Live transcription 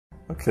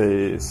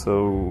Okay,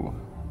 so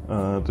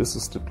this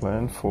is the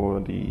plan for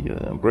the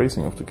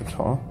bracing of the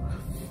guitar,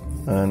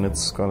 and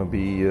it's gonna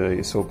be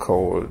a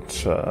so-called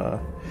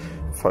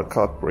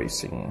Falcate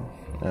bracing.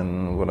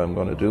 And what I'm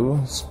gonna do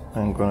is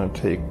I'm gonna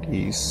take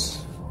these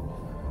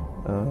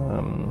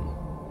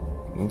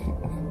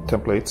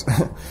templates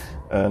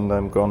and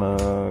I'm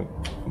gonna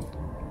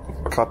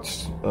cut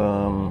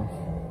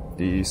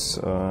these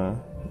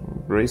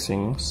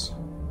bracings,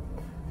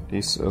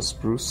 these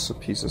spruce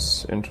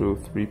pieces, into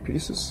 3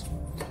 pieces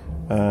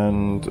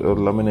and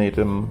laminate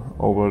them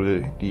over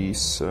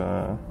these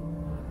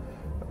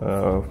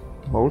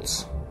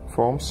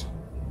forms,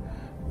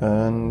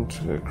 and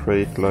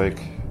create like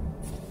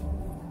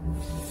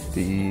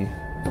the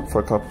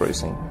Falcate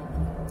bracing.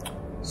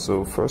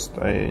 So first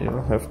I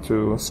have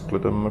to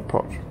split them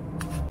apart.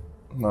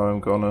 Now I'm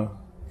gonna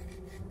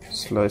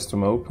slice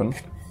them open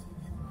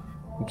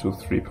into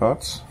 3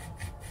 parts,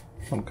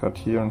 1 cut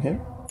here and here,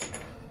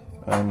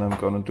 and I'm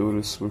gonna do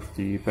this with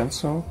the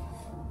pencil.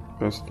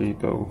 Firstly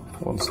go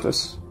once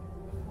this,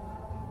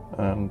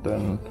 and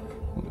then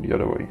the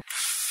other way.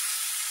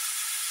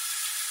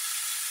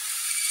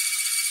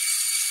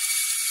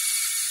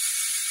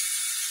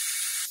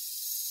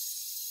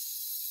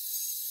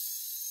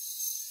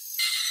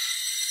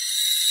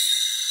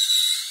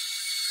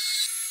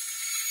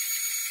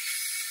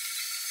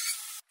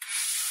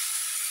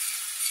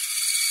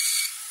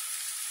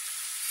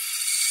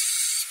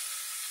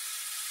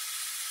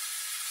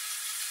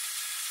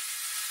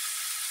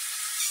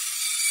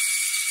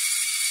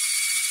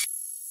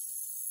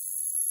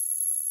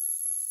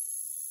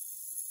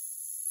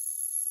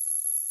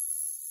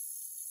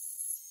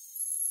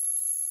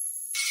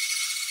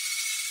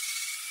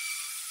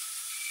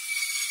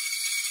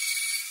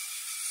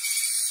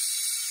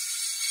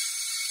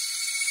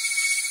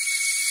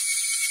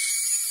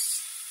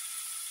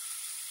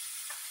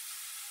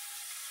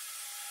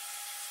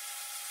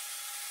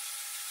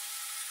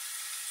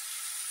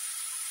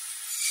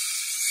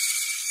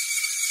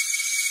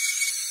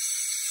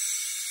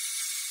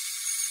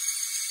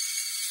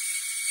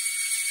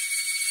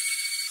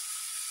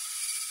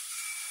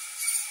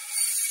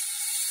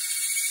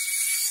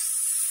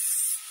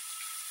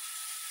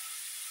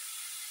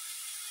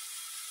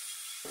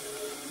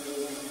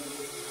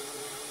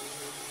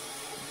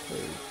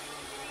 Okay,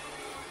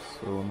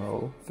 so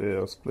now they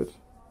are split,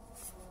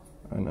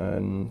 and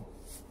then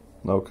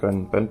now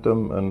can bend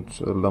them and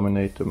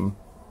laminate them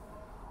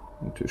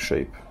into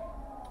shape.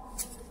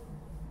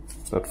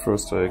 But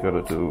first I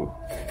gotta do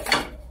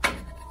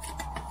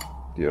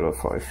the other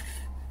 5.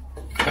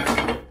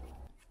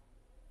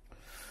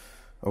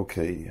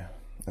 Okay,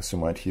 as you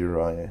might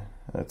hear,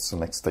 it's the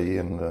next day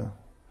and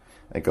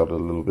I got a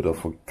little bit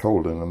of a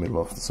cold in the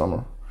middle of the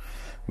summer.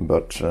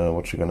 But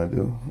what you're gonna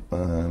do?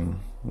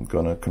 I'm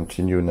gonna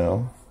continue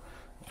now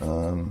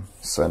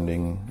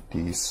sanding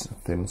these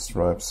thin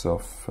stripes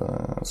of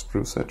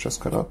spruce I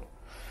just cut out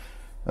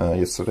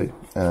yesterday,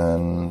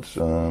 and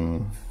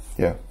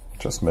yeah,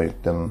 just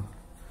made them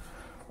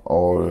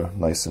all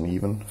nice and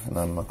even, and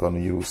I'm not gonna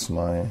use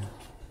my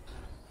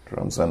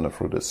drum sander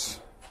for this.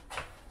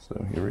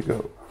 So here we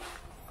go.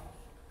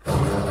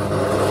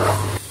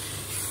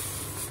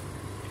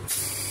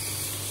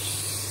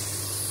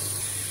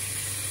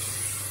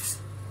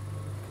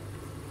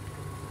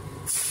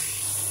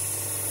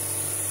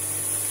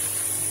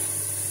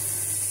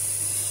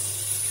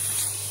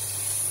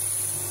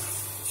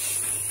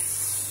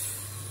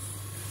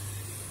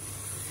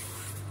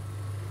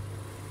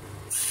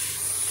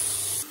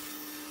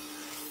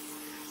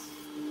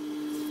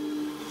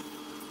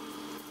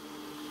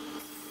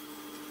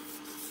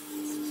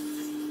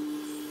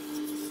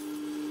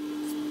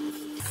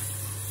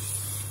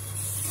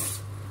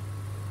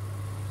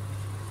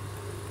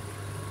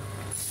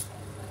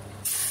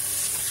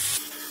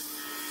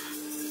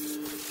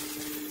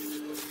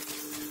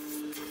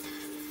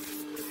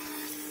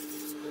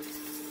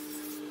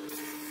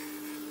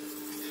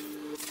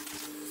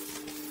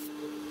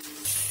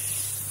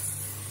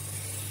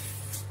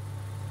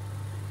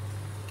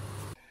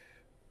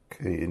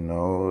 Okay,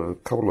 now a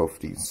couple of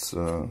these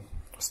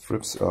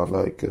strips are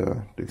like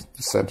the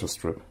center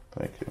strip,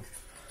 like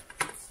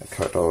I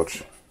cut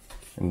out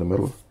in the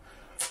middle,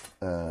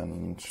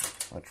 and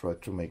I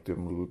tried to make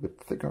them a little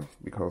bit thicker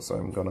because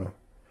I'm gonna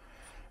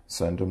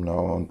sand them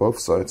now on both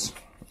sides,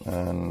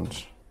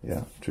 and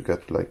yeah, to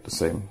get like the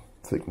same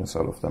thickness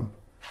out of them.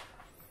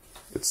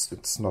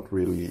 It's not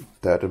really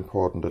that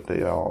important that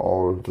they are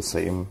all the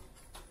same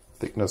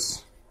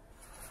thickness,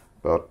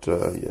 but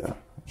yeah,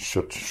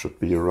 should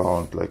be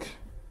around like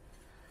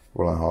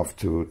 1.5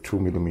 to 2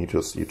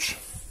 millimeters each.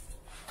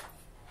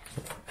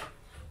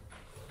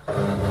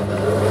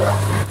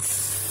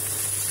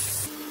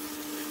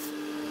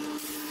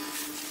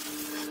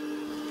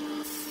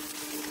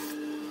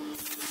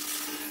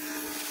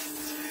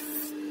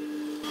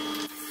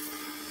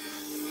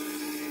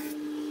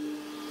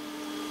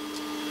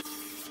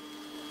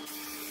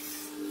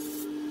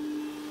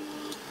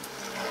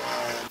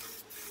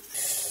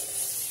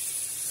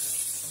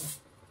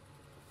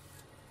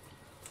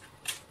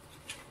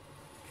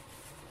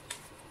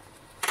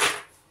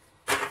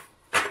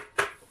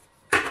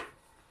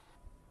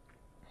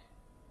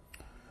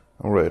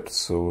 Alright,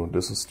 so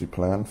this is the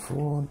plan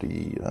for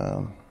the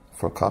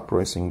Falcate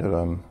bracing that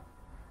I'm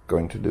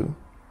going to do.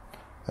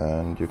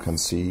 And you can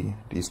see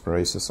these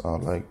braces are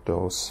like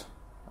those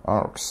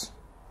arcs.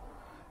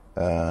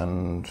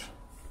 And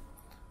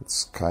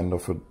it's kind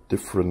of a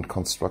different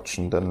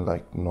construction than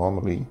like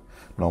normally.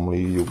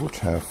 Normally you would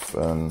have,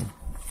 on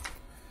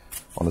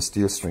a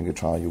steel string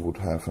guitar, you would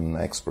have an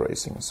X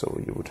bracing. So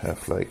you would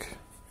have like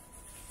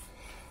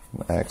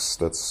an X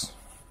that's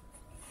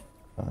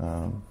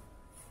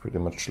pretty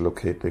much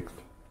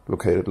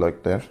located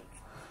like that,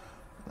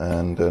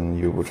 and then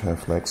you would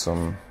have like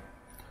some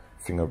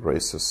finger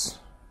braces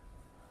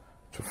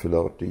to fill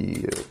out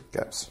the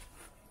gaps.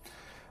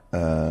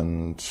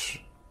 And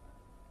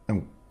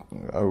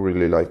I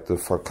really like the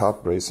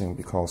Falcate bracing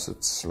because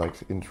it's like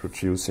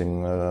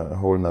introducing a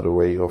whole nother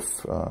way of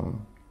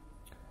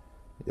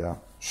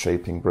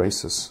shaping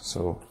braces.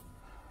 So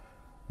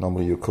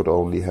normally you could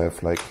only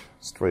have like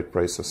straight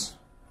braces,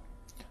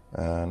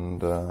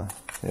 and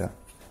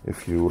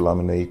if you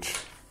laminate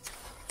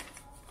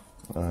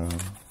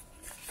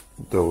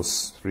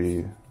those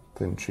 3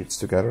 thin sheets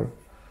together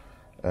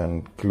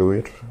and glue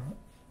it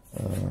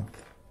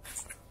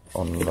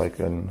on like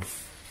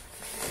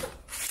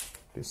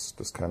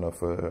this kind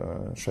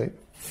of shape,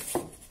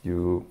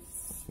 you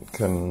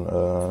can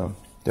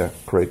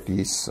create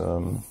these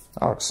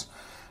arcs.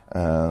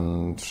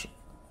 And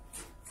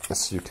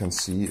as you can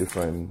see, if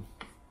I'm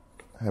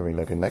having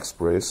like an X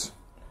brace,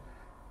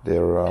 they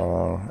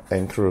are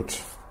anchored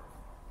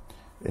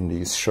in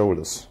these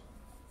shoulders.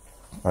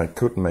 I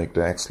could make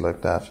the X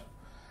like that,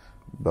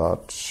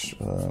 but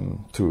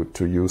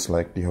to use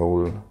like the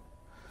whole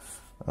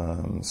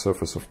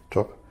surface of the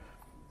top,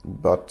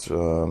 but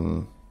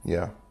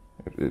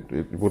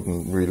it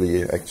wouldn't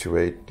really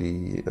actuate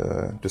the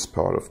this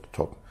part of the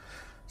top.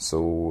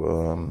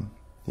 So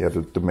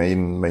the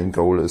main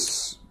goal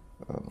is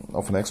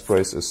of an X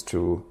brace is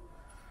to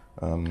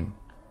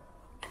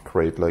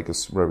create like a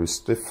very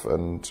stiff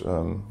and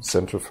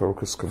center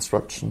focused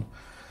construction,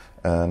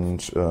 and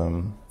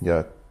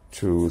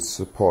to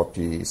support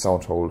the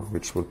sound hole,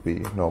 which would be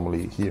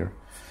normally here.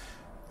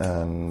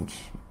 And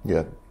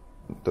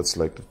that's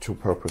like the 2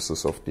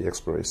 purposes of the X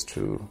brace,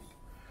 to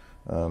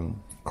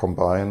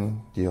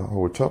combine the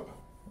whole top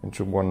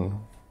into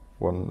one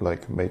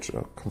like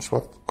major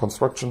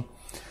construction,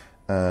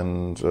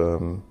 and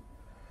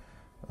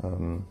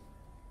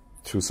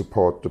to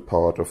support the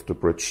part of the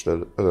bridge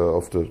that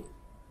of the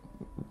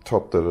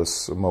top that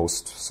is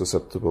most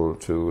susceptible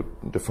to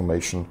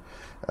deformation,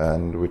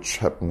 and which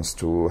happens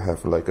to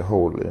have like a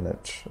hole in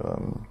it,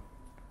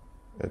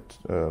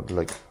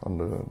 like on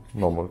the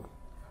normal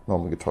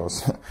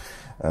guitars.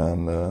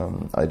 And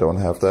I don't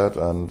have that,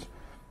 and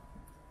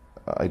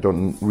I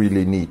don't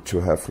really need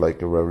to have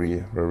like a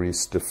very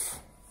stiff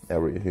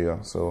area here.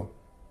 So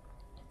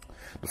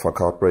the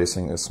Falcate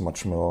bracing is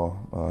much more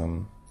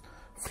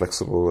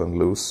flexible and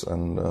loose,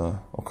 and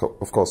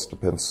of course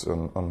depends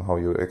on how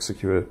you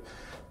execute it,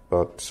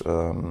 but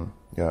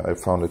I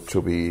found it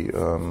to be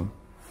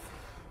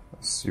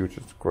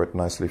suited quite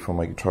nicely for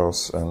my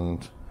guitars,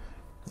 and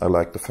I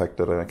like the fact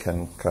that I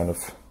can kind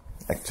of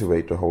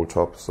activate the whole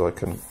top, so I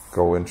can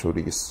go into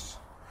these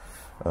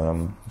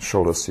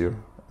shoulders here.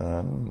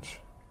 And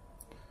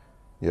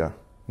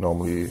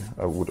normally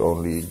I would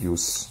only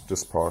use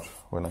this part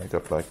when I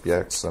got like the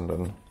X, and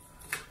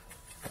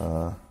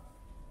then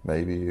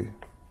maybe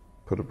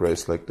put a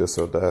brace like this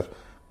or that,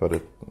 but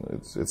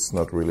it's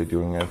not really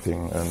doing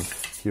anything. And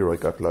here I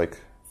got like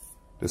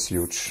this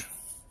huge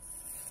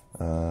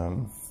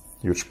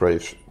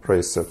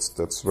brace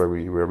that's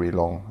very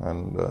long,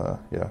 and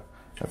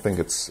I think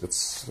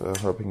it's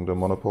helping the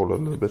monopole a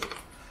little bit.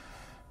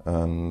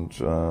 And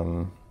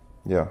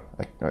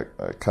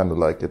I kind of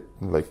like it,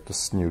 like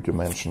this new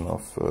dimension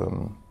of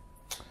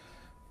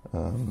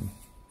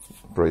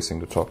bracing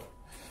the top,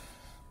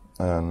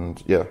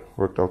 and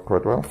worked out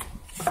quite well.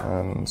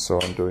 And so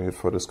I'm doing it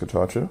for this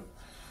guitar too.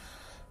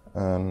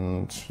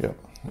 And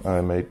I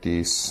made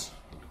these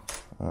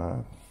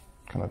kind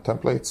of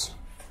templates,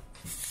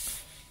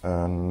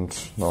 and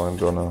now I'm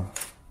gonna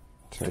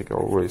take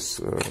always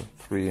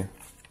 3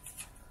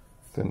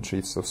 thin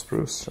sheets of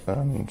spruce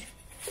and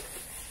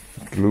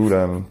glue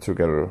them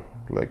together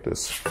like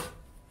this.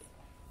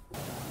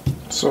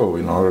 So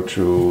in order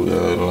to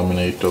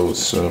laminate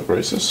those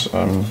braces,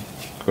 I'm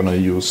gonna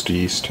use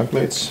these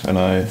templates, and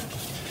I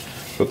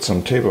put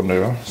some tape on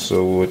there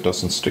so it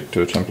doesn't stick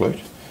to a template,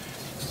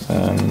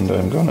 and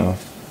I'm gonna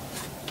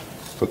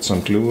put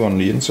some glue on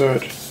the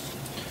inside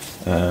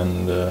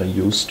and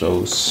use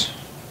those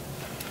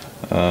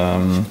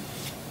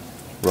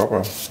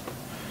rubber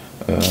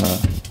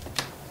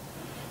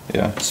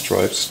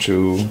stripes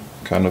to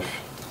kind of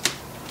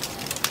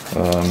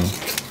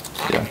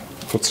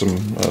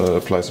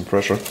apply some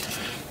pressure.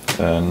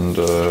 And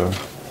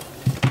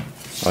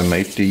I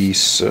made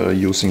these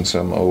using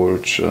some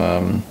old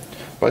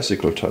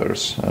bicycle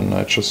tires, and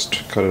I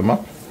just cut them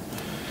up.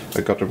 I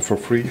got them for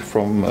free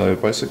from a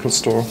bicycle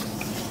store,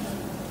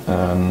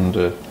 and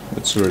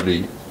it's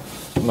really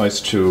nice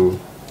to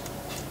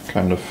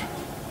kind of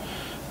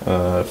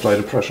apply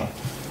the pressure.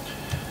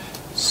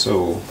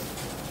 So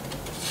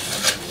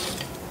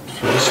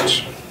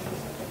first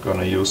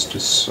gonna use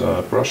this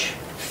brush.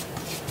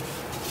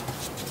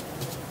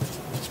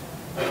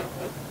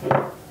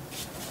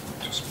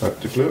 To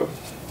spread the glue.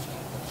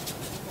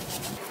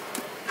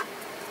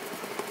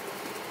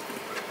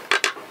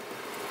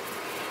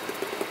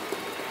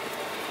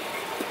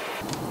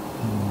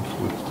 And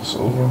flip this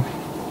over.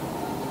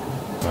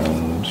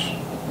 And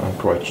I'm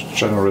quite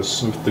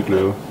generous with the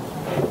glue.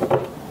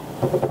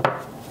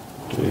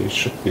 They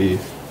should be,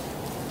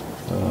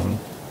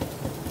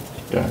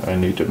 yeah, I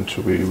need them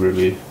to be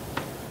really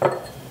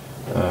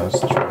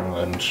strong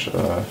and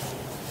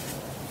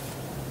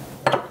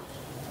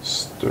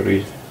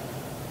sturdy.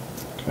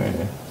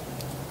 Okay,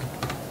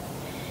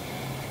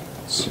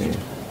 let's see.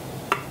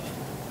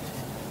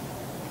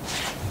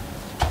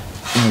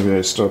 Maybe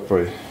I start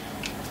by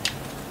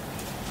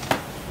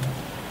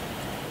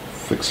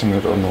fixing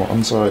it on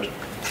one side.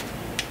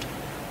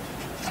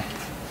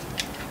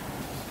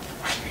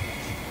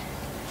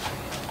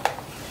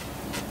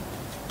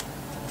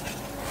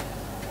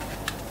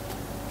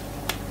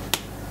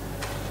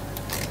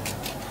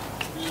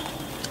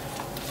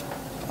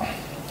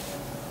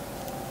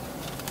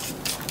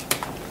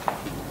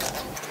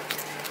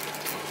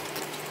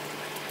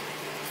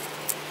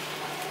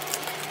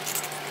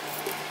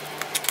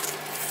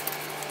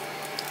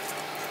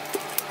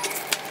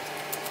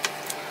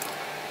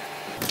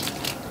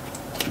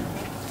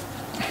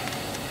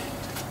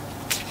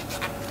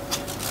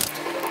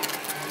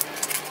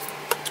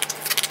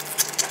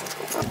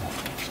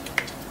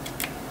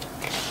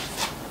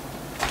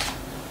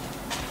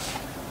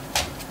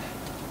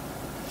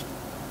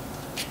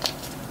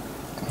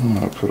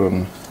 I put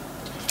on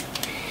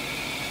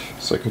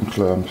second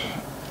clamp,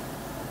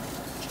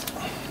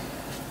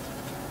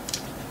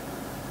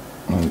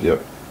 and yeah,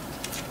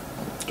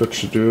 that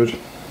should do it.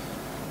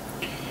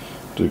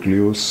 The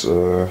glue's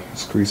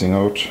squeezing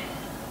out,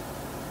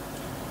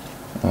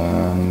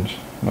 and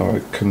now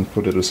I can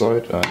put it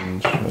aside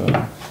and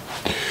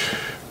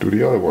do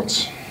the other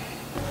ones.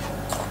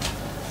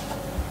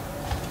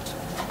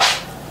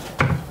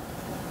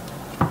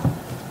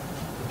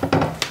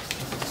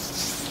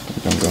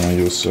 I'm gonna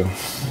use the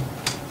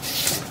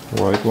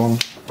white one.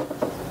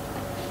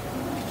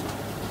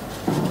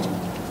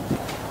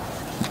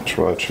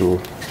 Try to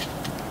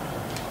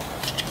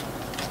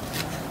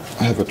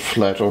have it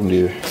flat on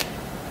the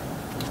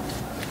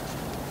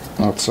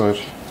outside.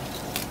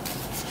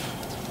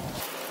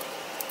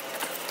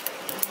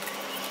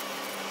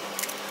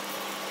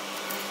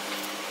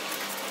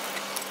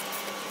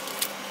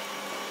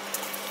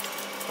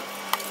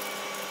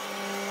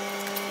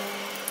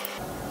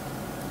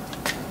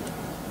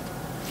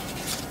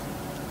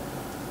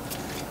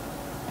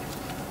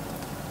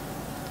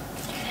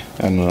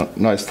 And a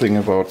nice thing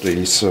about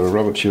these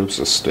rubber tubes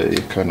is they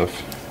kind of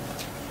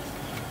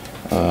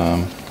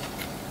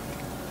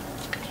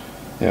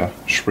yeah,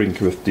 shrink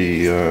with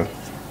the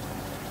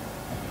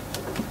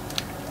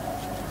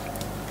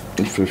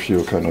if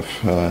you kind of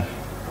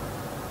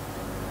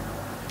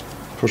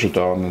push it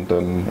down, and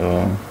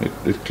then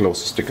it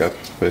closes the gap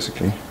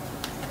basically.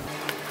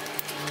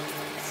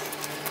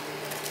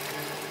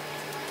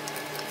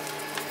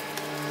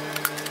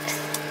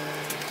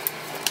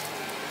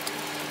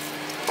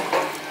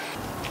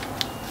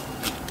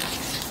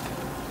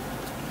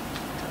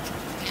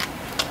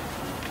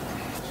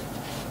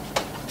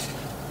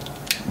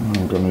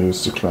 I'm gonna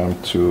use the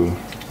clamp to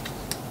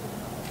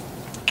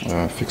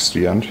fix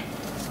the end,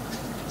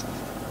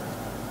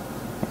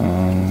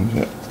 and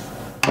yeah,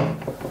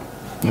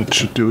 that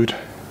should do it.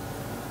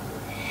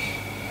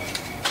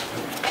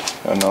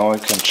 And now I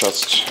can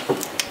just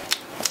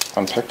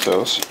unpack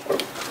those.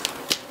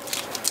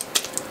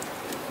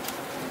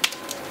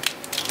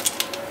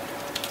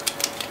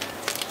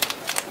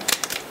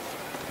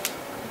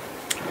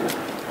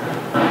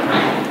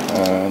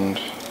 And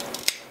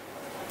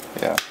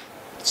yeah,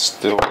 it's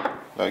still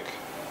like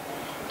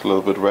a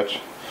little bit wet.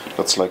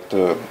 That's like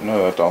the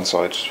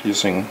downside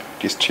using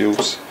these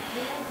tubes.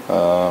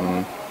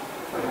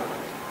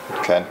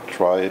 Can't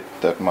dry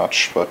it that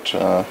much, but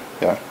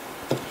yeah,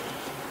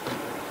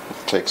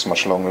 it takes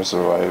much longer,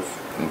 so I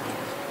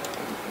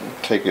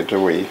take it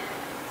away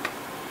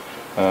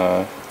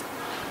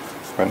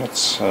when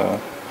it's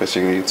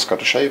basically it's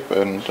got a shape,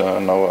 and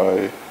now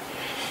I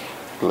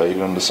lay it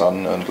in the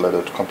sun and let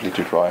it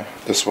completely dry.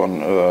 This one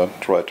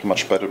dried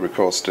much better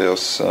because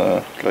there's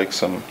like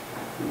some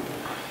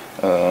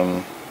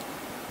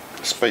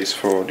space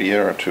for the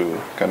air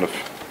to kind of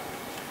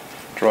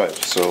dry it.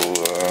 So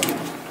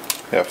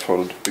yeah,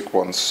 for the big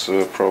ones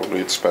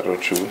probably it's better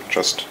to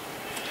just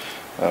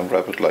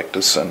wrap it like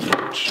this and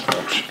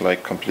not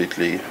like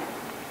completely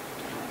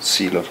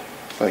seal it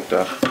like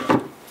that.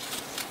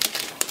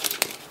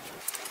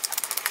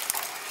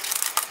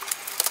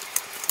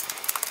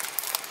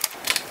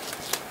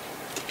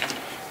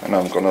 And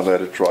I'm gonna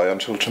let it dry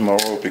until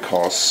tomorrow,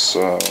 because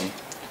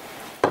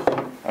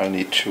I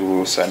need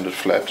to sand it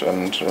flat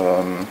and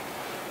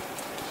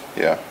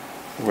yeah,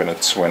 when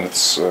it's wet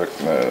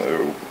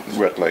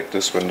like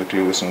this, when the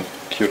glue isn't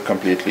cured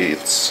completely,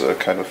 it's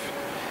kind of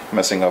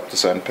messing up the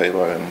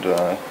sandpaper, and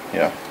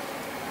yeah,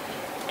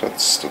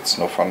 that's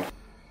no fun.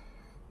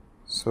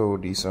 So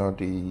these are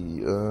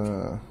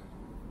the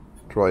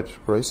dried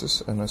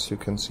braces, and as you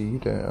can see,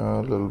 they are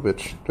a little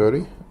bit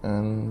dirty,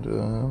 and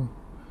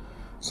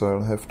so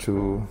I'll have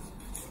to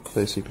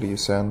basically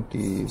sand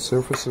the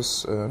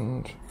surfaces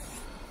and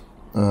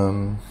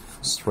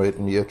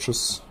straighten the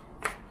edges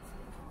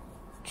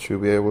to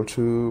be able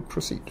to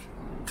proceed.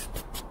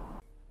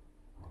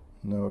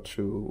 Now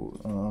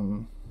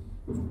to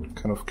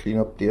kind of clean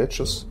up the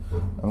edges,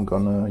 I'm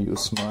gonna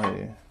use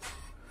my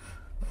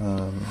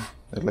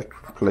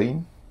electric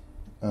plane,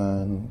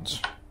 and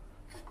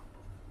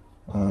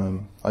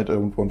I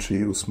don't want to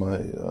use my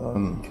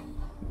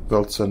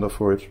belt sander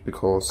for it,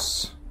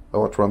 because,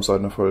 or drum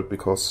sander for it,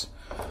 because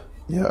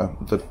yeah,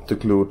 the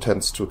glue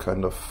tends to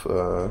kind of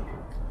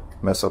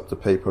mess up the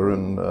paper,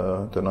 and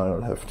then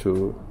I'll have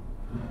to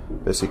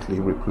basically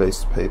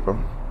replace the paper,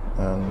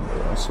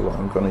 and so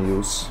I'm gonna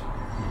use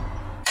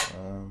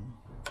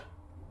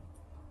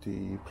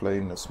the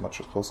plane as much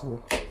as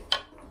possible.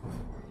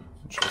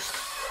 Just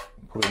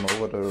put them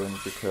over there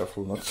and be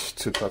careful not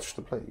to touch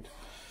the blade.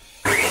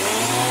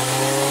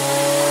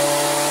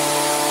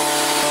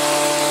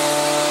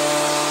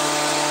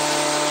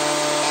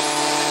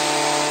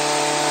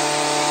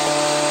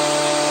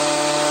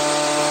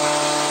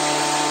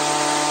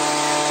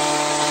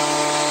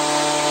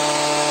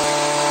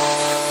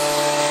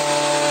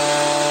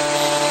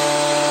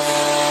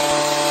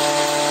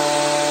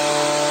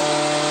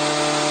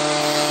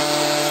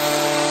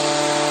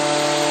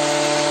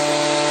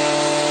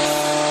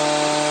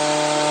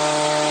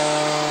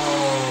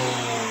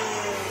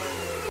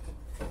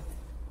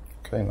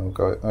 Okay, now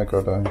I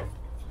got a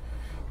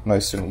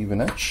nice and even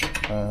edge,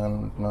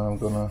 and now I'm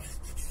gonna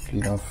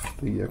clean off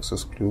the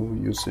excess glue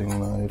using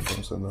my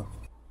drum sander.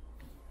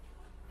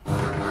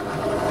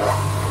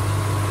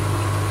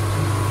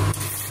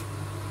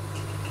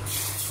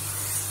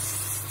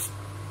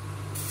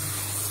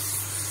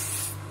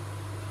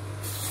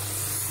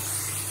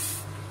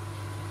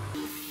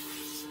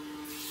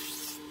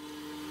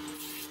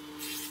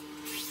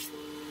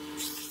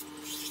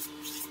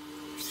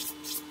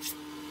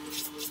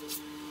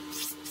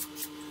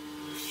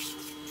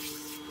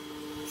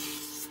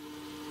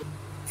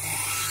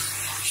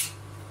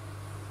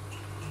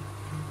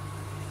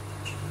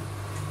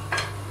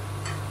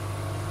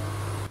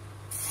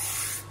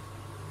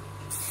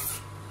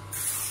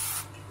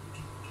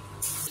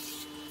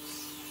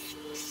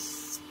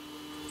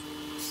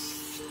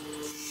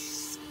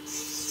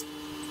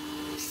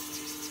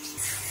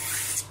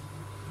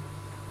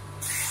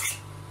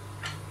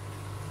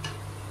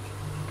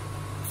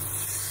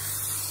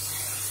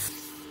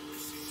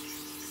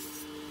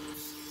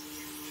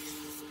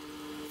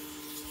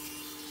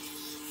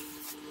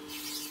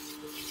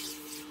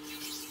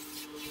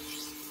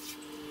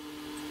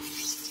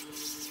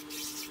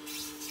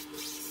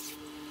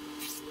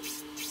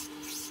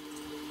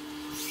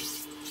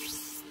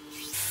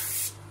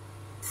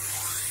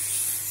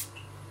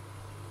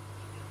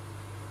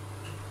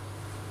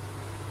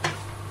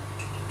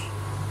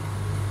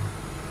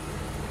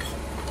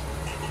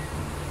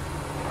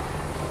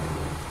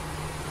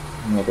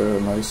 Another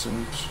nice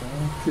and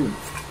clean.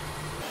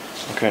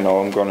 Okay, now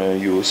I'm gonna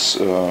use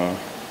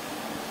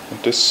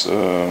this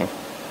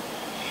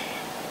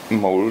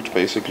mold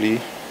basically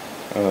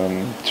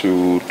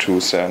to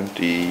sand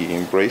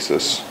the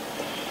braces.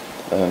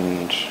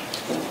 And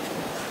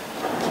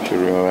if you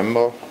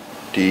remember,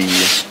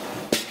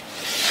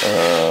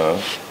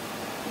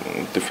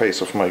 the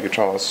face of my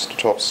guitars, the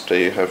tops,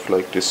 they have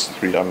like this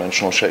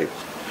three-dimensional shape.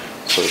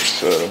 So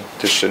it's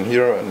dished in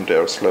here, and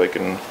there's like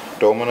a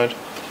dome on it.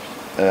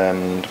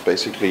 And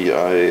basically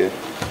I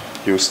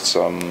used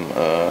some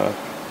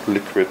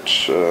liquid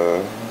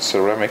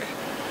ceramic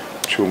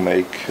to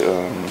make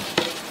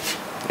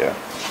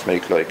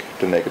make like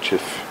the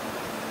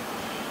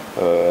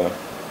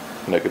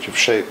negative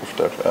shape of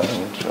that.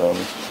 And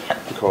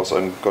because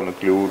I'm gonna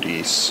glue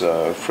these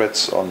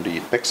threads on the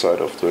back side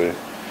of the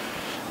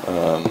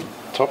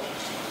top,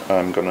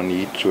 I'm gonna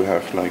need to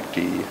have like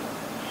the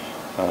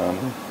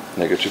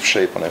negative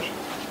shape on it.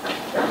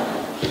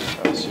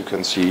 As you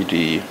can see,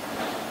 the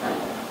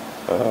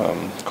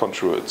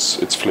contour,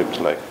 it's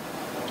flipped, like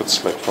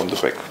it's like from the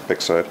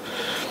back side.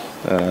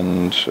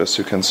 And as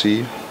you can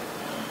see,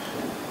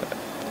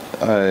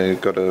 I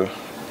gotta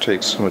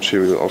take some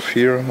material off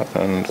here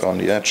and on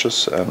the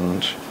edges,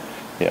 and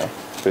yeah,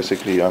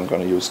 basically I'm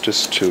gonna use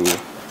this to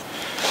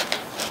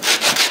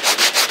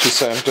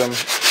sand them.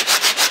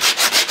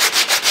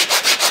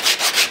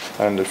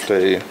 And if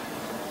they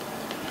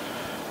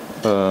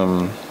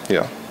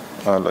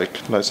are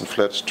like nice and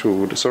flat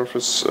to the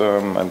surface,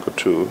 I'm going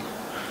to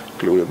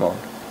glue them on.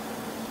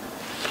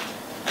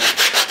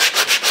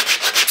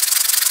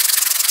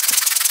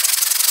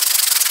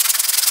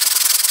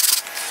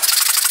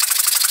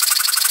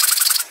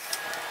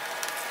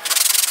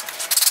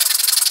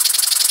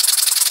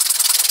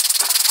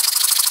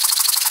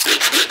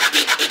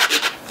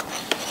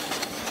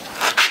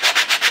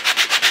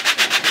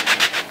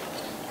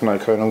 And I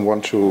kind of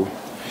want to,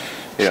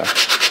 yeah,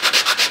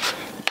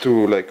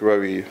 do like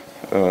very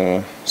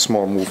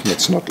small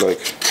movements, not like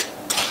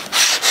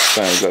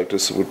standing like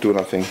this would do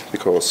nothing,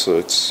 because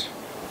it's,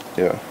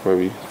 yeah,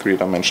 very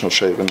three-dimensional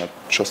shape and not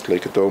just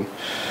like a dome.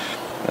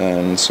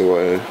 And so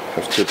I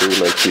have to do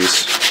like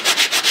these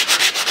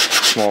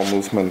small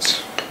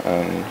movements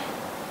and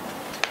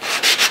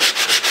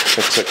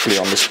exactly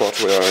on the spot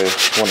where I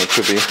want it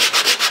to be.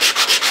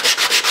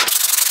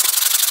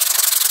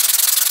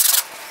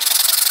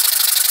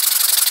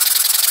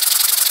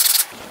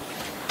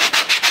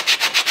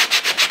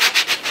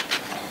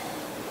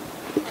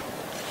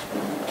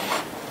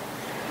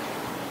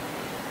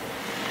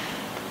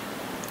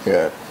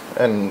 Yeah,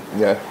 and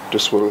yeah,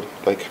 this will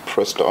like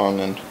press down,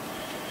 and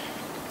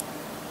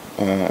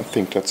I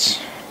think that's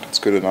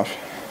good enough.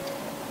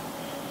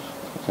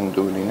 I can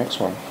do the next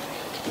one.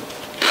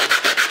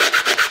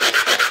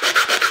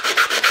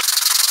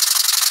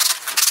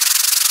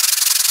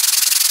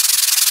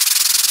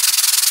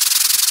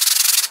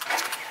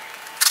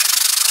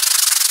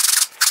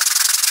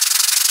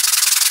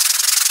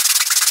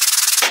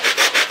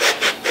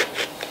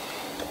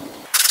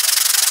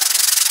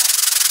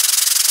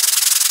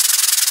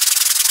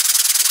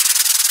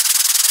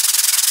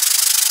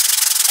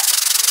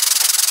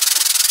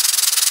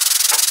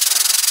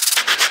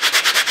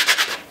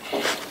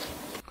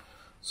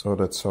 So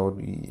that's how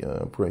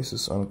the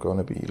braces are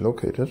gonna be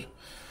located.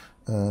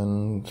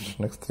 And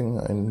next thing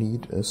I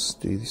need is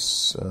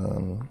this,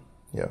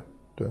 yeah,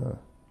 the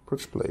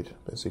bridge plate,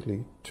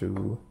 basically,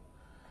 to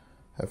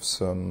have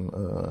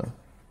some,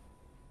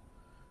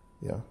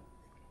 yeah,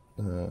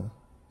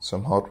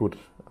 some hardwood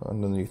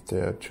underneath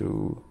there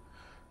to,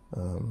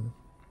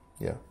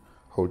 yeah,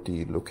 hold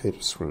the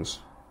locator screws.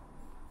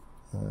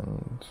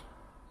 And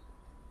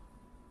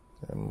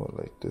yeah, more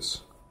like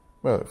this.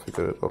 Well, I'll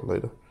figure it out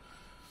later.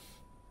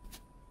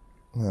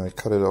 I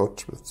cut it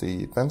out with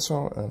the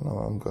bandsaw, and now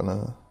I'm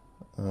gonna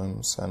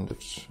sand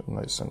it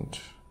nice and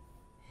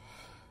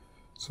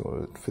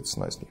so it fits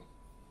nicely.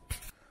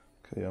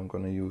 Okay, I'm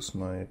gonna use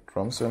my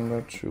drum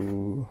sander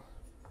to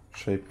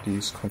shape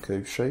these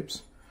concave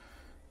shapes,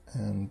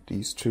 and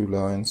these two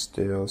lines,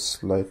 they are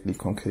slightly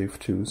concave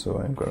too, so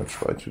I'm gonna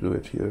try to do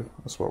it here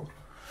as well.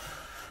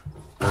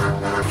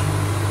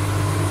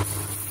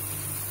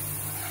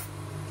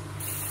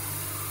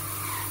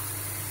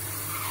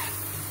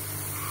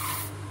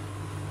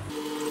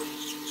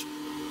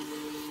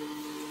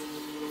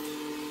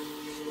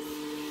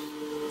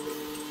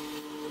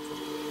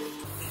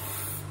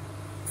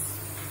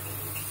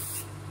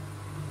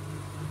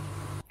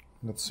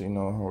 Let's see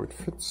now how it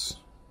fits.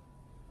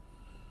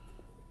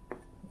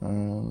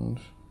 And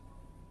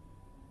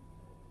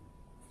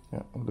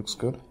yeah, it looks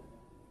good.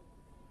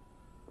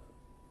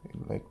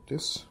 Like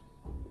this.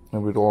 It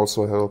would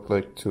also help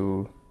like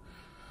to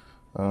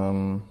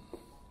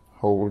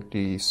hold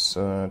these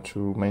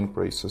two main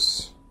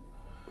braces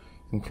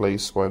in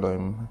place while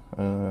I'm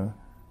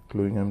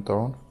gluing them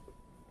down.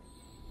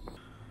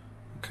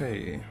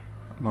 Okay,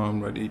 now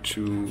I'm ready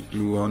to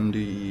glue on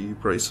the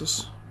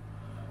braces.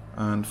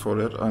 And for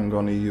that I'm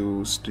gonna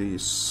use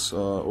this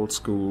old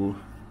school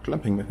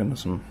clamping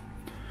mechanism.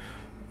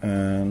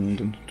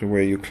 And the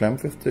way you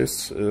clamp with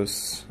this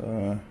is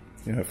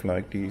you have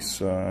like these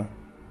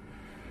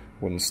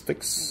wooden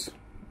sticks,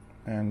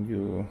 and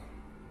you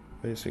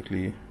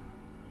basically,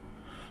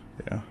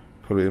 yeah,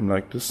 put them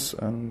like this,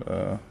 and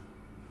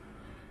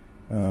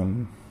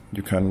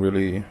you can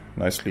really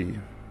nicely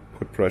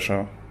put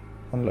pressure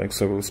on like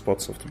several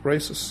spots of the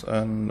braces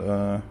and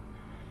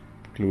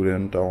glue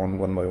them down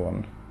one by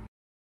one.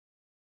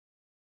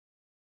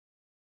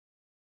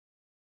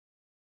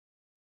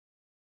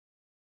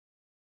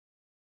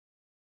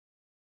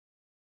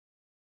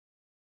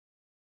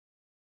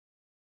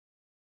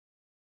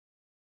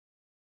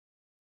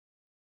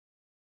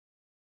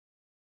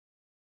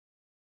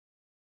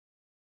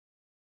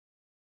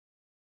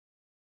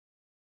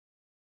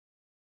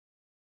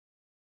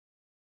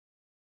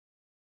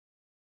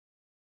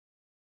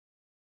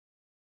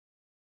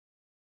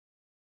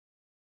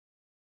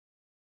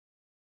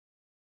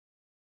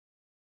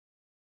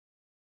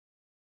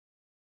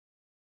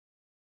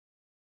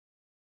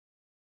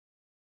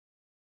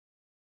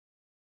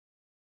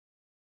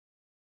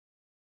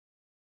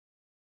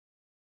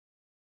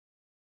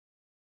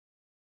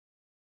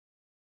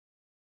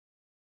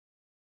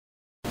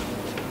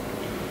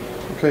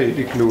 Okay,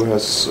 the glue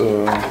has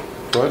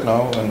dried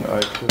now, and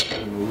I could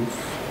remove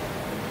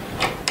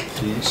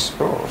these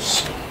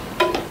bars.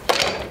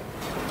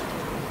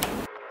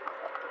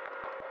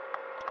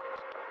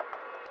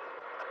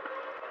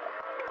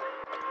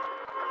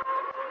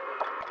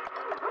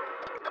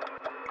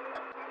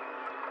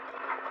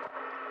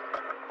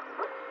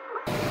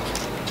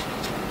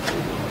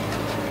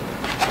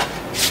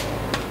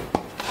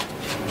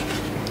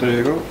 There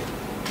you go.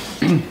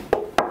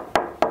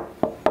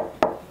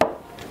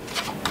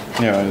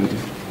 Yeah, and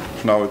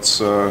now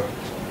it's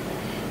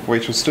way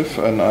too stiff,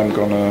 and I'm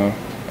gonna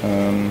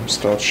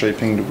start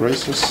shaping the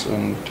braces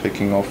and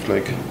taking off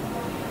like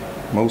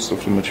most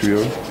of the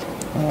material.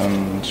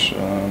 And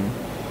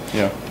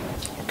yeah.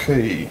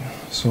 Okay,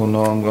 so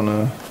now I'm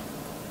gonna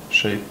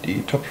shape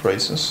the top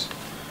braces,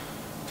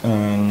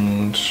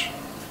 and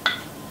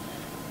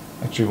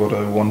actually what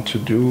I want to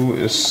do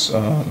is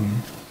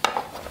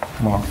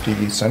mark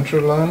the center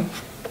line.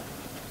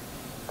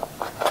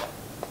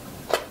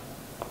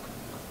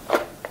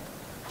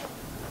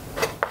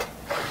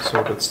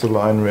 So that's the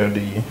line where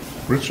the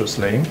bridge is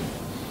laying,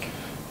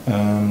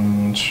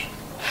 and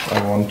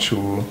I want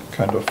to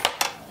kind of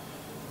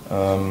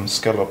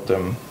scallop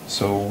them,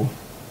 so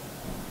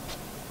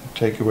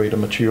take away the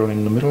material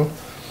in the middle,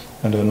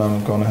 and then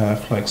I'm gonna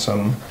have like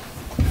some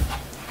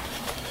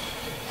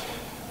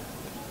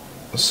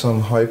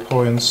high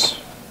points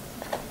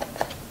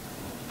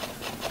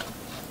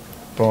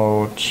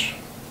about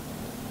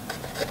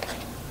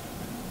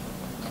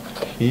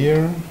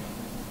here.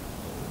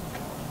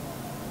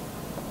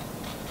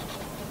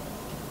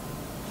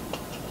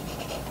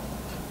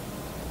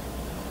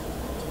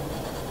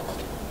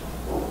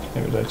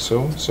 Maybe like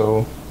so.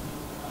 So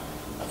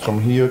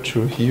from here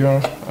to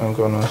here I'm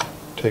gonna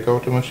take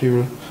out the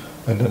material,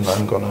 and then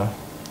I'm gonna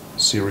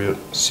zero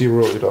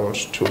it out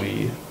to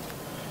the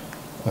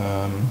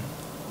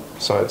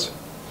sides.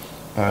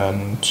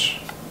 And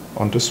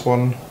on this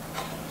one,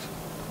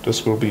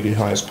 this will be the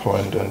highest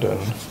point, and then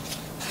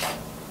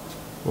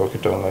work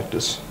it down like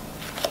this.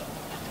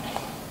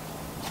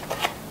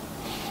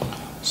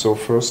 So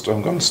first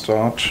I'm gonna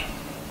start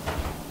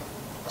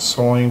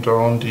sawing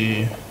down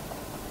the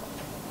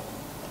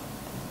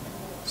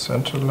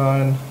center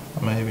line.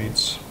 Maybe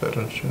it's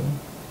better to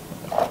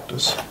like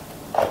this.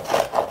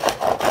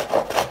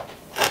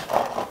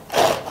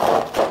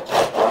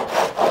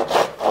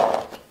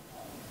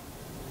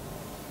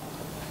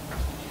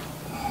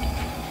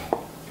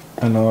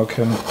 And now I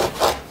can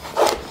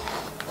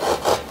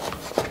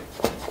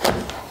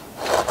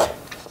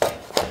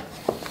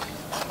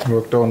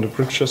work down the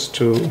bridges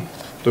to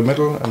the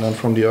middle, and then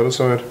from the other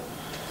side,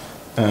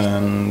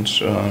 and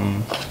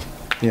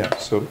yeah,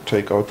 so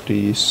take out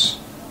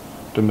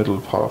the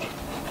middle part.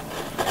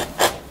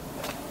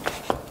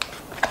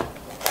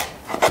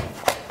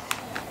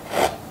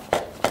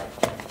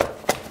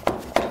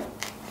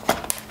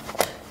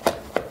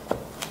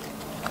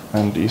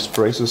 And these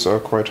braces are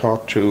quite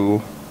hard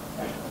to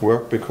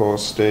work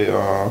because they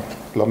are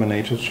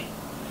laminated,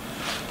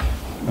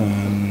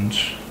 and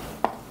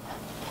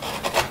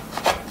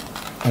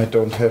I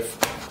don't have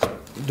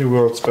the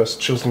world's best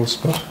chisels,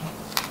 but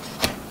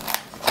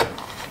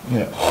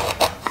yeah,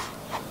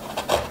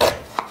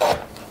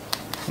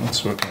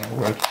 it's working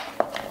alright.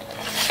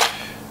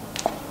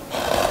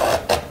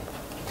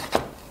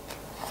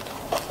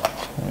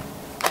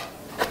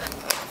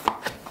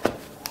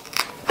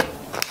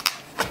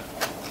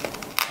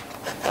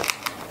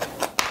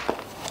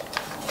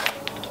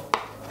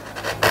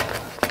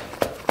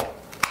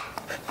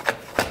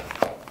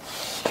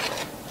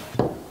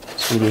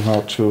 It's really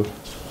hard to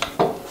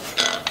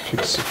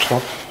fix the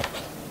top.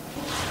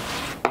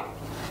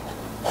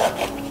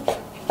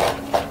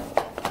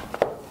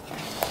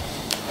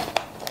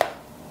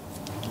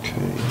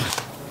 Okay,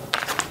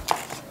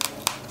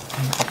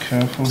 be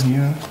careful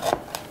here.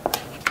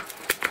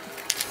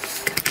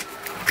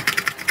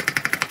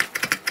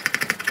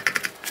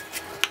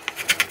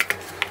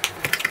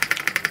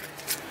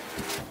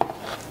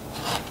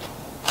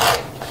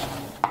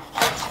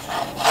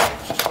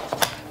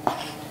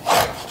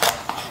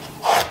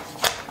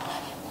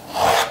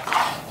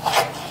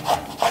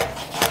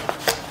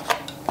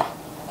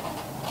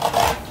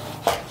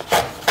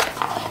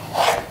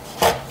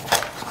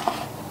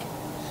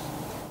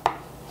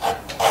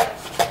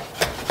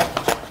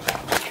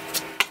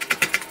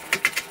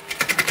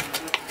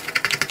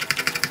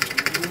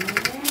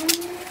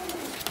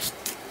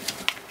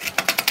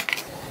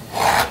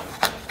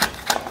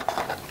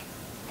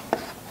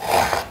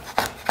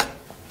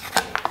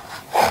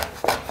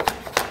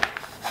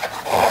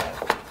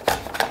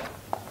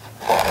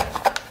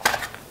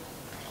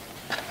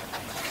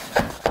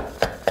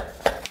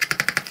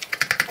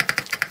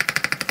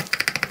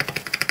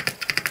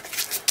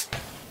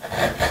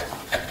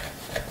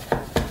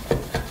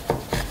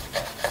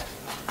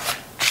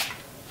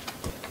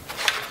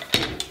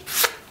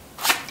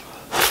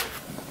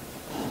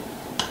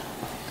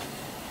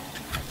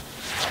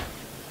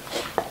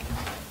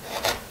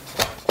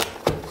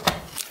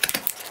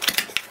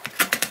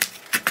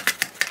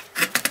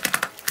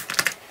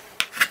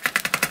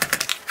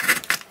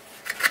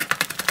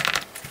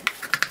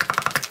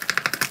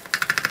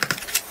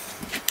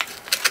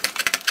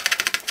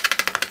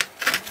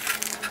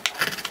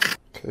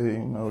 Okay,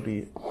 now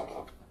the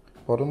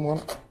bottom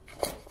one.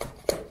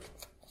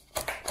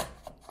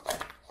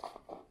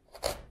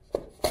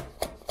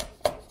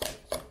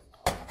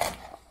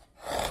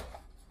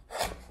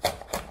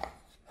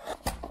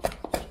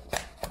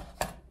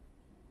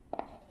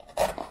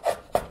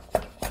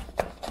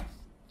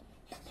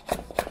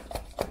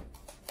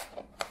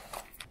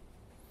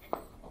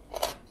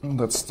 And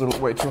that's still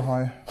way too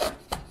high.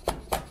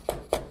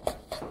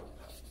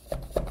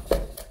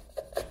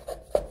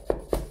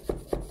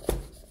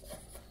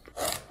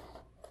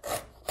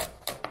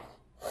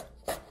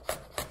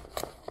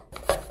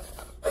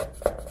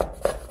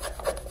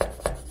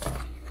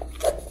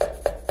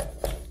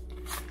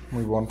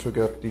 want to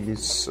get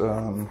these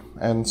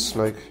ends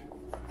like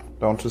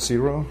down to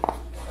 0.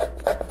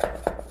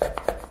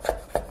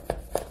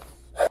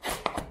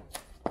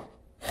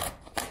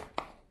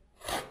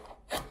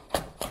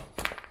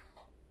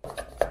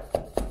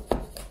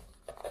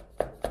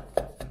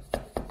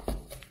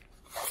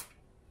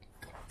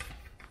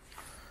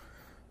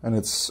 And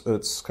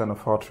it's kind of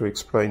hard to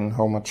explain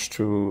how much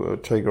to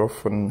take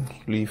off and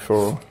leave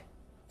or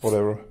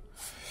whatever.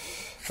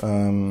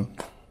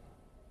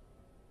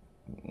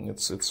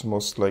 It's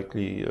most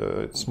likely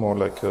it's more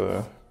like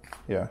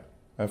yeah,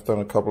 I've done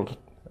it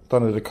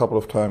a couple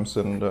of times,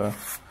 and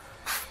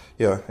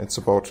yeah, it's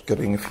about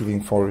getting a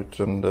feeling for it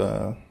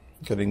and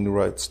getting the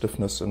right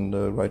stiffness and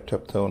the right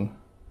tap tone.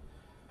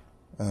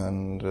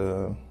 And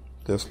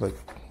there's like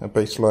a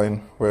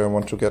baseline where I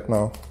want to get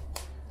now,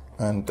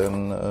 and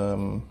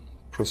then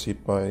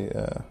proceed by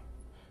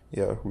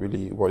yeah,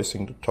 really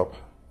voicing the top.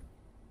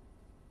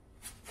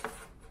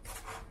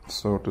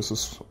 So this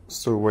is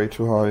still way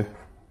too high,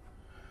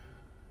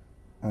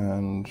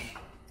 and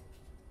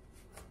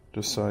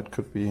this side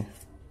could be a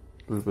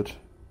little bit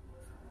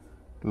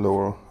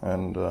lower,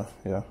 and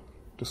yeah,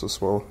 this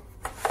as well.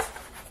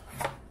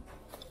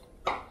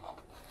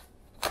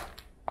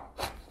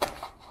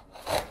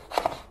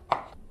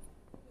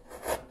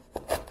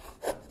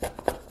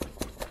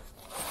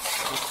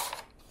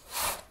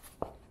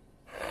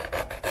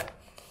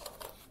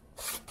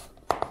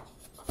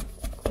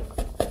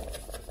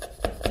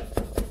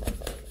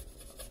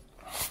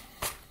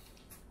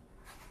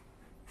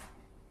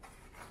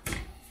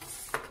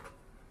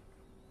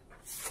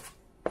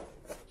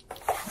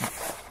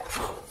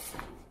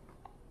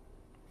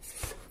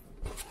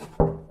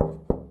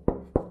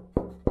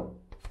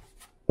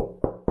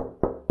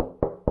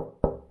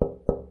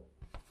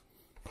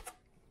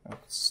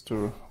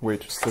 Still way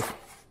too stiff.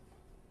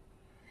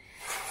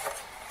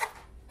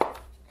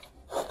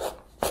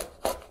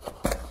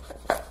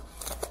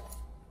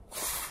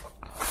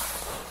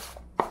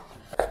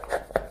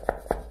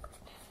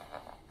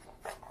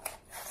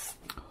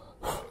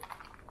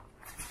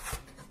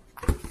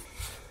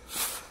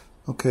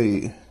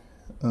 Okay,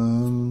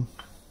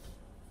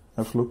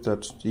 I've looked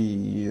at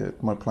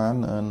my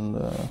plan,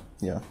 and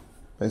yeah,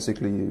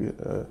 basically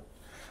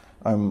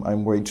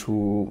I'm way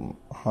too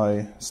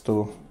high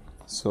still.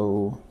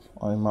 So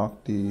I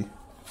marked the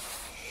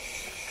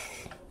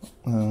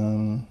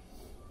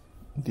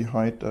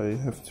height I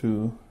have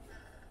to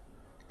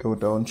go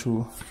down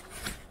to,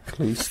 at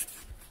least.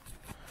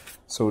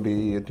 So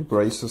the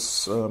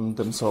braces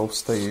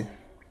themselves, they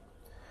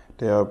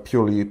are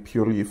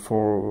purely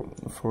for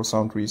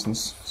sound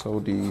reasons. So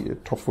the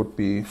top would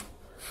be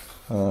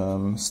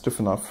stiff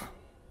enough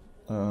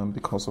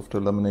because of the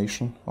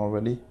lamination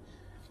already,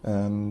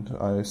 and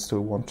I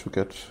still want to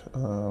get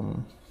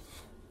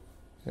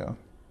yeah,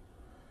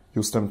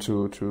 use them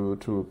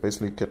to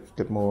basically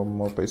get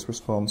more bass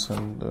response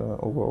and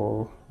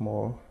overall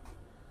more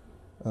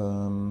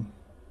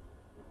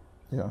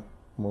yeah,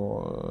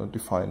 more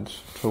defined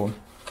tone.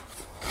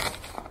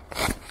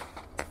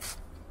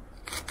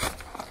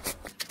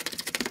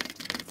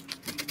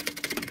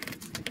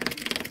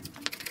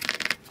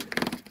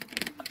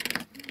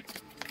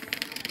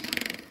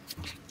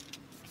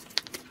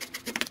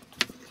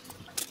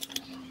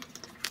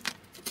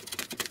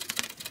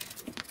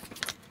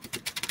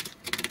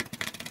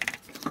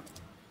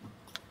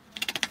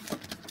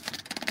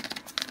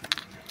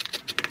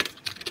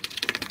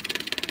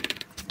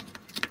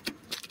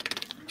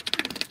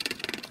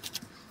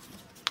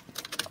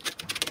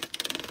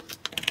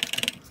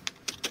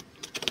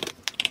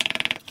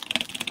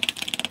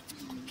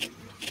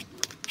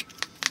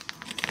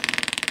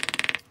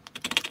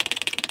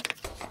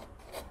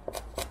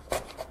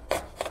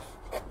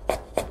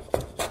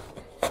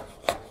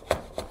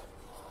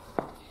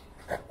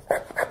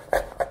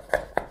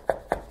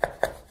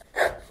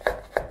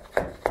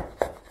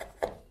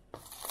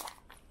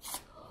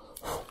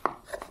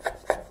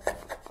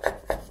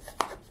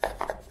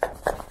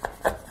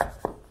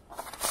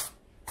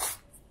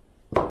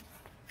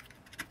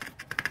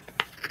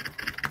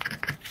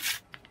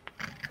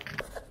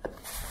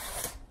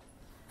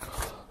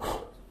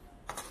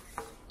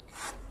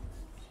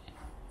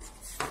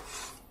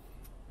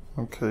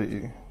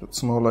 Okay,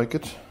 that's more like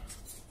it.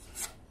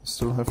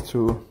 Still have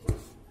to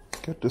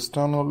get this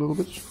down a little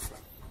bit.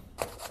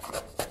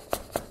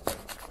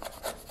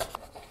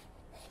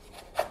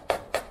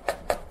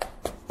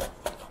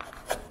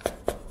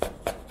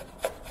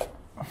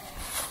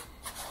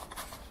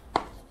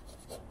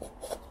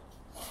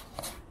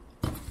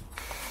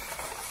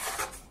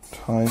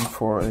 Time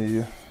for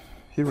a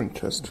hearing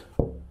test.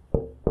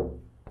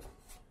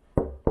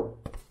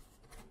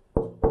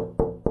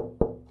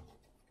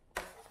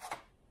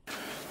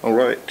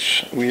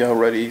 Alright, we are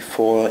ready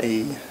for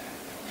a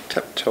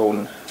tap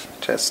tone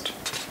test,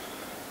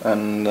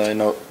 and I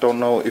don't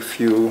know if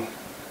you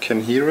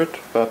can hear it,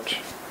 but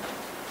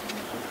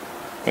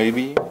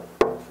maybe.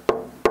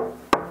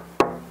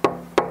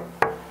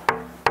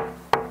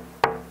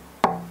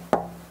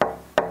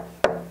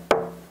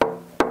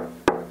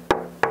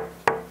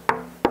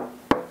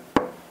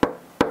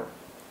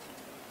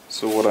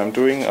 So what I'm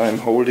doing, I'm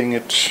holding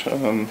it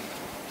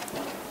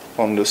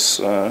on this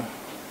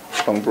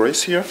long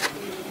brace here,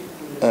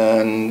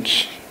 and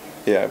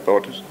yeah,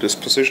 about this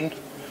position.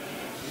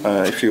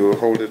 If you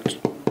hold it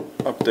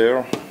up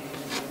there,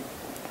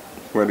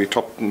 where the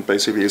top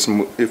basically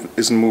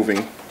isn't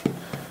moving,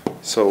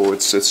 so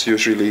it's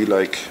usually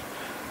like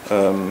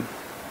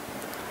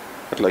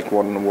at like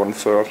one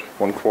third,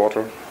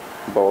 1/4,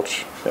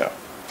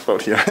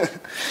 about here,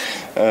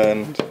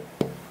 and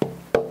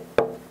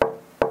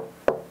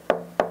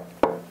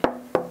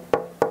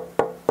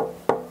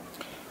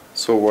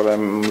so what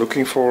I'm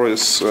looking for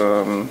is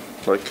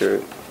like a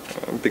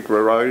big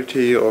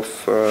variety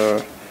of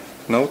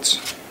notes,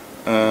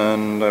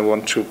 and I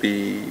want to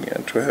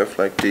have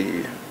like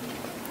the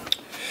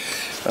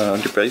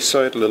bass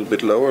side a little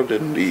bit lower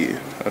than the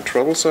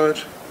treble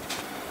side,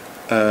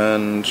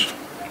 and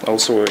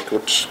also a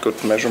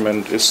good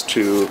measurement is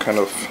to kind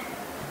of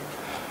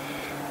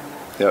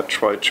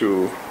try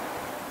to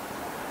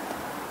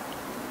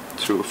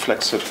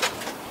flex it,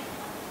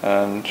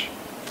 and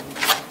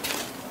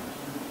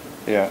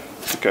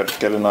to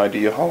get an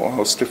idea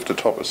how stiff the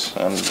top is.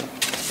 And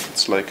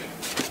it's like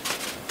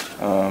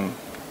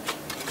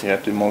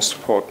the most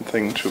important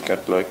thing to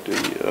get like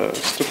the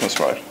stiffness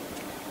right.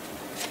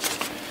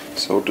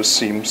 So this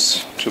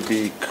seems to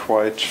be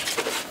quite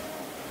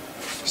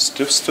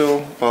stiff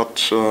still,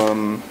 but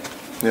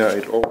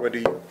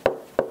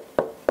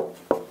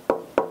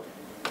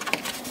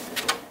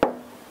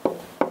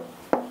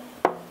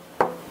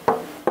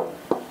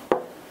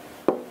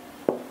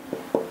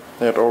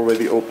it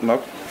already opened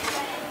up,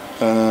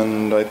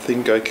 and I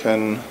think I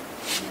can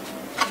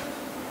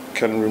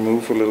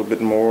remove a little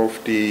bit more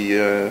of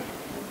the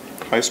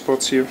high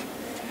spots here,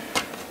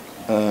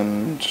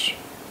 and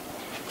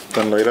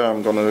then later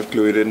I'm gonna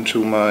glue it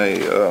into my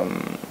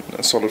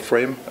solid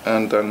frame,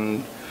 and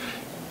then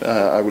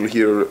I will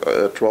hear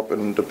a drop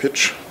in the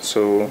pitch,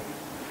 so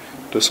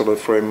the solid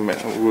frame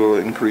will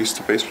increase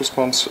the bass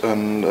response,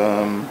 and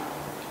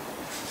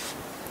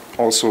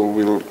also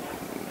will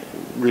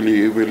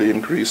really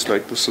increase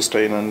like the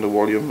sustain and the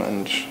volume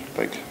and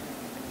like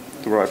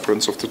the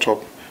vibrance of the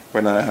top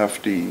when I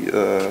have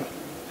the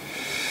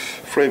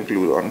frame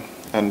glued on.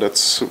 And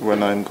that's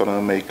when I'm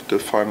gonna make the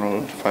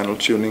final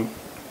tuning.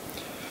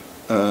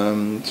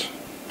 And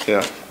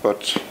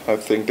but I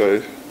think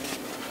I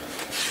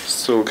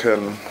still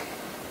can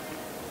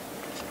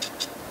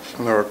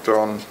work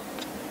down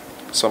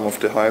some of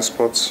the high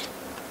spots.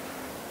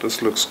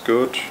 This looks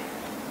good.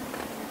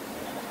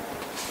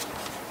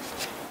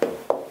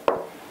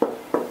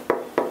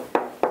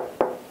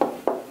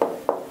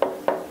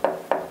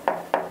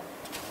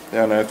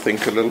 And I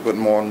think a little bit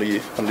more on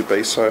the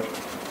bass side.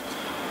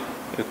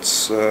 It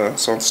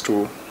sounds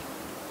too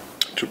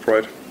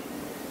bright.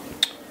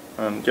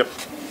 And yep.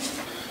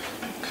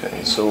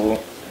 Okay, so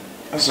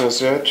as I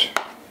said,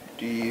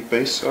 the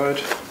bass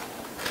side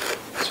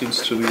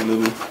seems to be a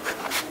little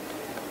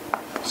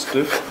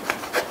stiff,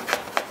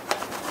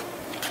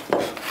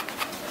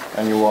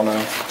 and you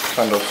wanna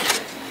kind of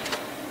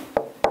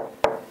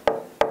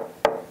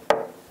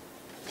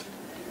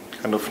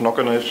knock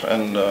on it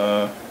and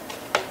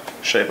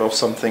shape off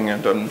something,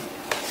 and then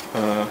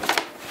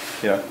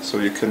so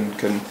you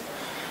can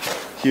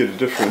hear the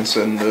difference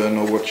and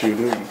know what you're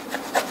doing.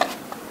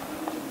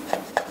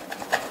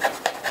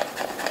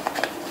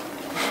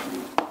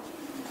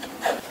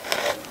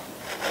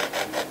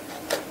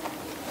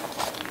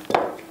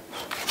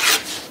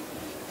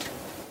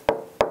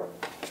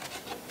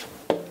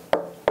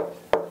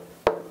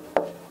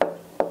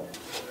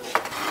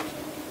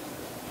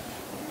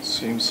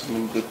 Seems a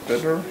little bit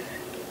better.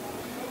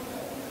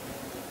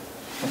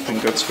 I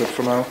think that's good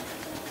for now.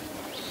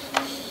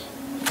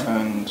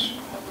 And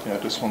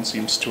this one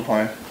seems too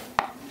high.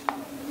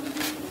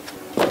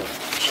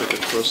 Check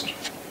it first.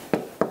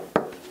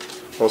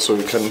 Also,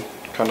 you can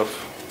kind of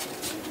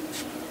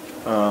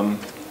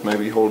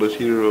maybe hold it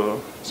here or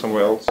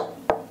somewhere else.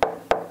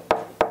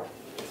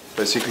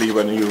 Basically,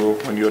 when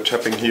you're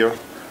tapping here,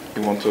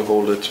 you want to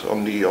hold it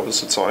on the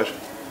opposite side,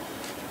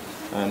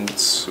 and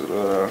it's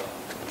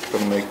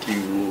gonna make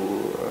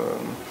you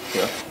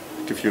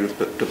give you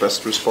the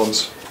best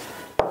response.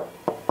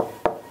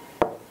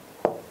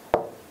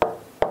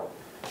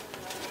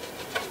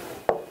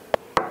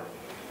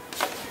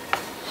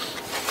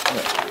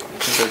 I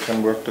think I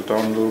can work that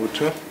down a little bit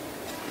too.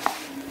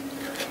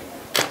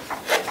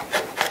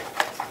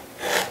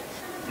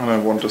 And I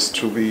want this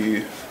to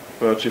be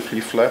relatively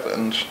flat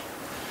and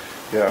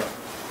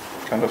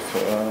kind of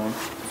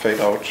fade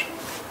out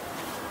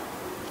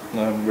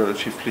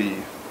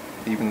relatively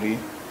evenly.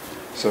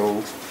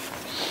 So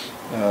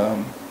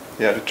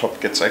the top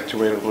gets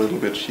activated a little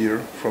bit here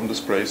from this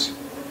brace,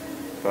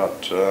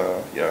 but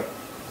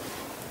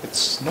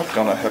it's not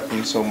gonna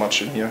happen so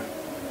much in here.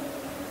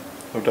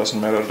 It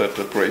doesn't matter that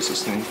the brace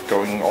isn't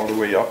going all the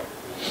way up.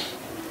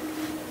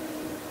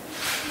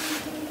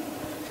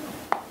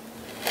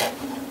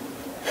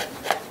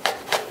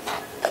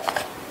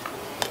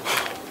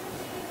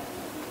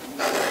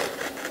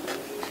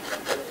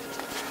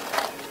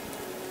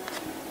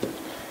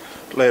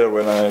 later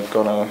when I'm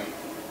gonna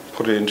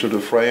put it into the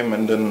frame,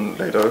 and then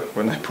later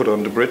when I put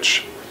on the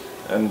bridge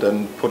and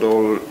then put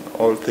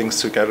all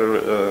things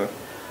together,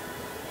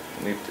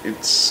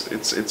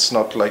 it's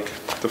not like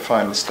the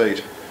final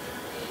state.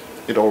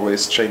 It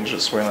always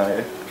changes when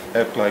I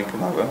add like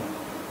another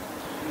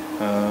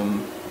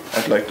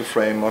add like the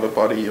frame or the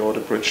body or the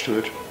bridge to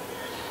it.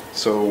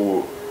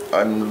 So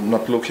I'm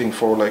not looking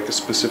for like a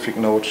specific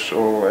note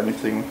or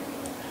anything.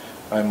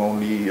 I'm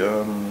only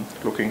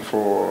looking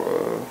for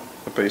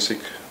a basic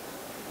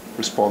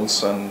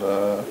response, and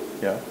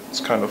yeah,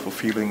 it's kind of a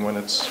feeling when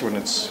it's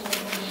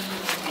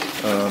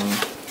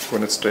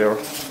there.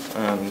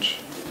 And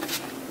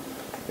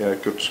yeah,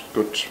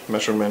 good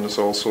measurement is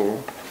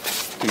also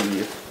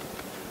the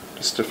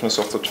stiffness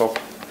of the top.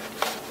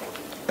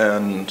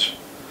 And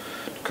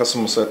the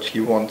customer said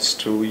he wants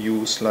to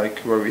use like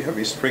very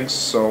heavy strings,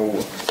 so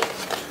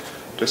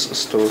this is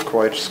still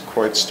quite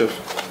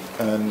stiff,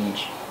 and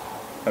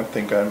I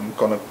think I'm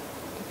gonna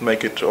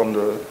make it on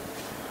the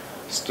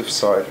stiff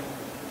side.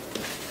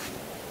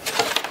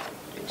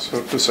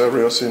 So this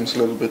area seems a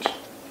little bit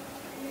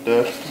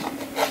dead.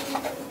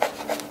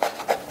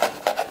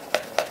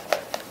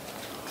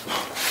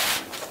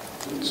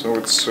 So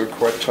it's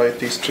quite tight,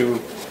 these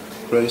two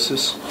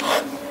braces.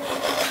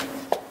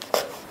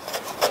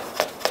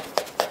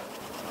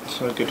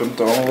 So I get them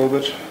down a little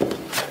bit.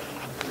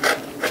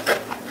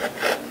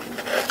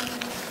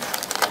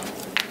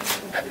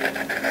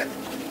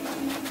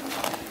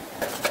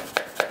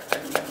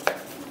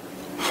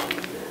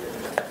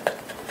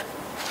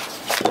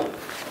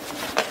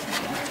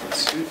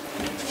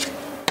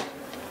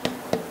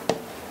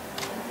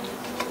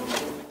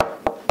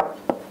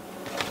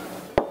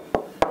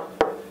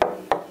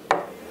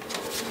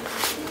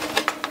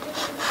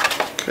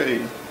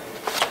 Okay,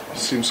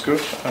 seems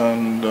good,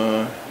 and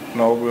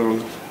now we'll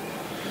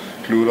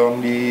glue it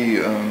on the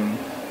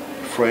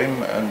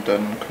frame and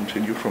then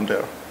continue from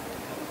there.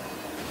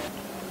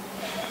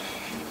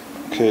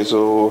 Okay,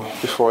 so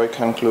before I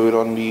can glue it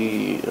on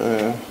the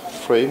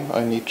frame,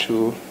 I need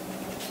to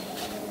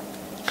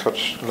cut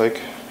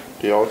like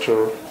the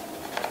outer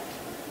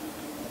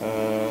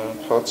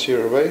parts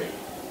here away.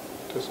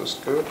 This is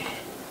good.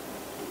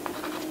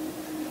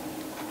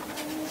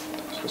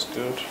 This is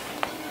good.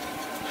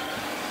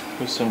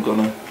 First I'm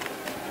gonna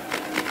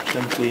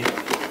gently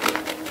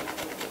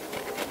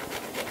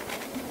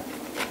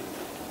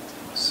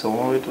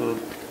saw it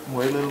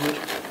away a little bit.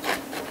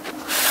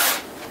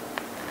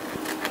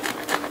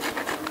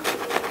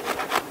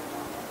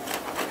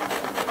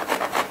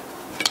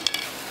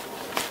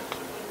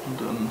 And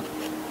then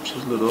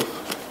chisel it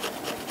off.